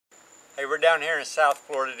Hey, we're down here in South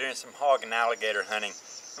Florida doing some hog and alligator hunting.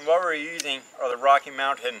 And what we're using are the Rocky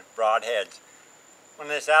Mountain Broadheads. On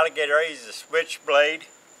this alligator, I use a switchblade,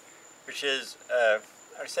 which is,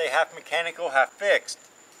 I'd say half mechanical, half fixed.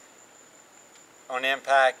 On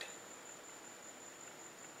impact,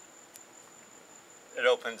 it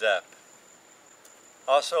opens up.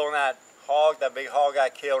 Also on that big hog I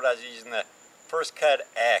killed, I was using the First Cut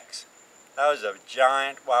X. That was a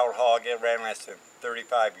giant wild hog. It ran less than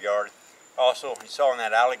 35 yards. Also, you saw on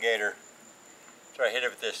that alligator, so I hit it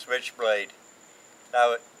with this switchblade.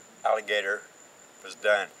 That alligator was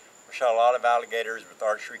done. We shot a lot of alligators with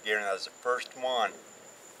archery gear, and that was the first one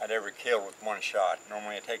I'd ever killed with one shot.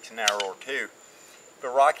 Normally it takes an hour or two.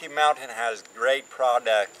 But Rocky Mountain has great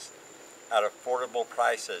products at affordable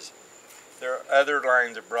prices. There are other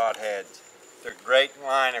lines of broadheads. They're a great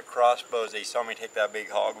line of crossbows that you saw me take that big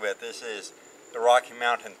hog with. This is the Rocky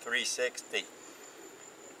Mountain 360.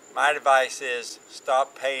 My advice is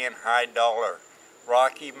stop paying high dollar.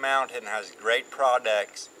 Rocky Mountain has great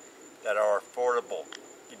products that are affordable.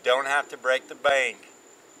 You don't have to break the bank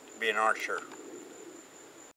to be an archer.